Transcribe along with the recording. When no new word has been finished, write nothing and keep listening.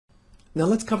Now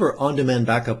let's cover on-demand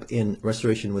backup in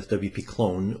restoration with WP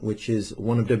Clone, which is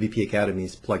one of WP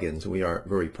Academy's plugins. We are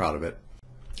very proud of it.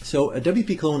 So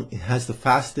WP Clone has the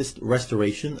fastest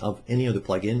restoration of any other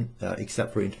plugin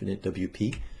except for Infinite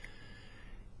WP.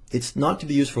 It's not to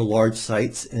be used for large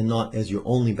sites and not as your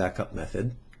only backup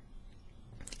method.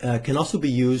 Can also be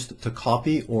used to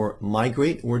copy or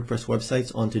migrate WordPress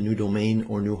websites onto new domain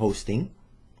or new hosting.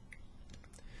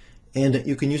 And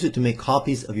you can use it to make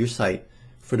copies of your site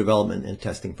for development and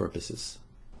testing purposes.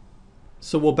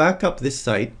 So we'll back up this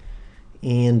site,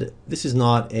 and this is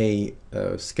not a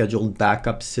scheduled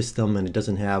backup system, and it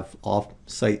doesn't have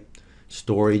off-site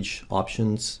storage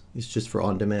options. It's just for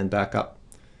on-demand backup.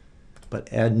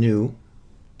 But add new,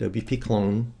 WP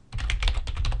Clone,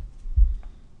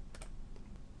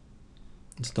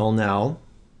 install now,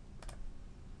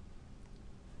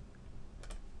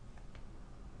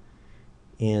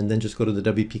 and then just go to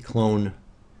the WP Clone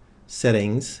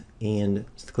settings and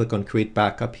just click on create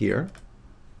backup here.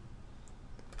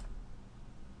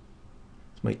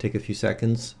 This might take a few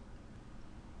seconds.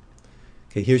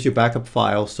 Okay, here's your backup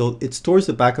file. So it stores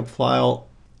the backup file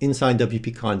inside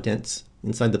WP Contents,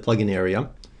 inside the plugin area.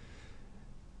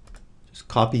 Just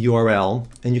copy URL,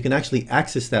 and you can actually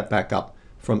access that backup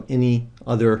from any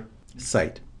other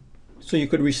site. So you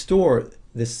could restore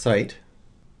this site,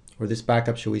 or this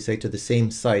backup, shall we say, to the same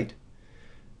site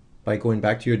by going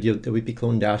back to your WP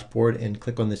Clone dashboard and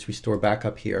click on this Restore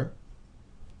Backup here.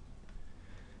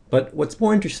 But what's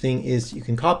more interesting is you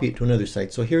can copy it to another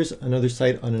site. So here's another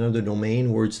site on another domain,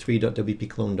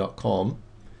 words3.wpclone.com.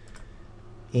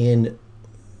 And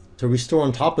to restore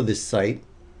on top of this site,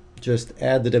 just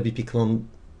add the WP Clone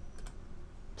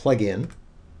plugin.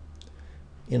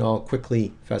 And I'll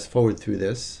quickly fast forward through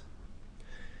this.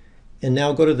 And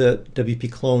now go to the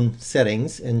WP Clone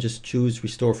settings and just choose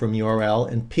Restore from URL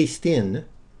and paste in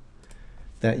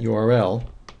that URL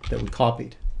that we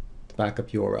copied, the backup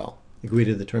URL. Agree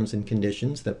to the terms and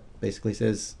conditions that basically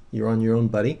says you're on your own,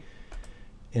 buddy,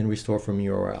 and restore from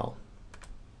URL.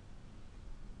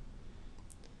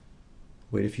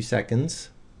 Wait a few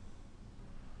seconds.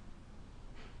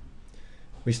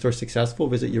 Restore successful.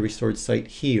 Visit your restored site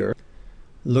here.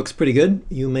 Looks pretty good.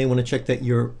 You may want to check that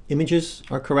your images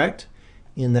are correct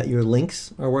and that your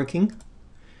links are working.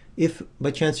 If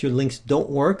by chance your links don't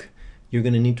work, you're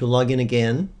going to need to log in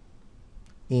again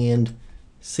and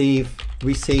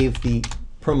resave the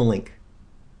permalink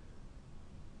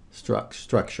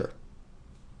structure,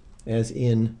 as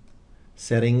in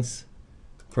settings,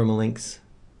 permalinks,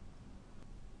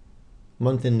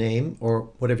 month and name, or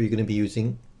whatever you're going to be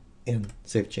using, and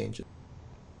save changes.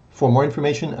 For more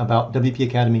information about WP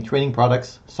Academy training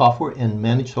products, software, and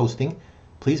managed hosting,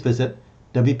 please visit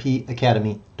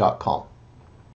wpacademy.com.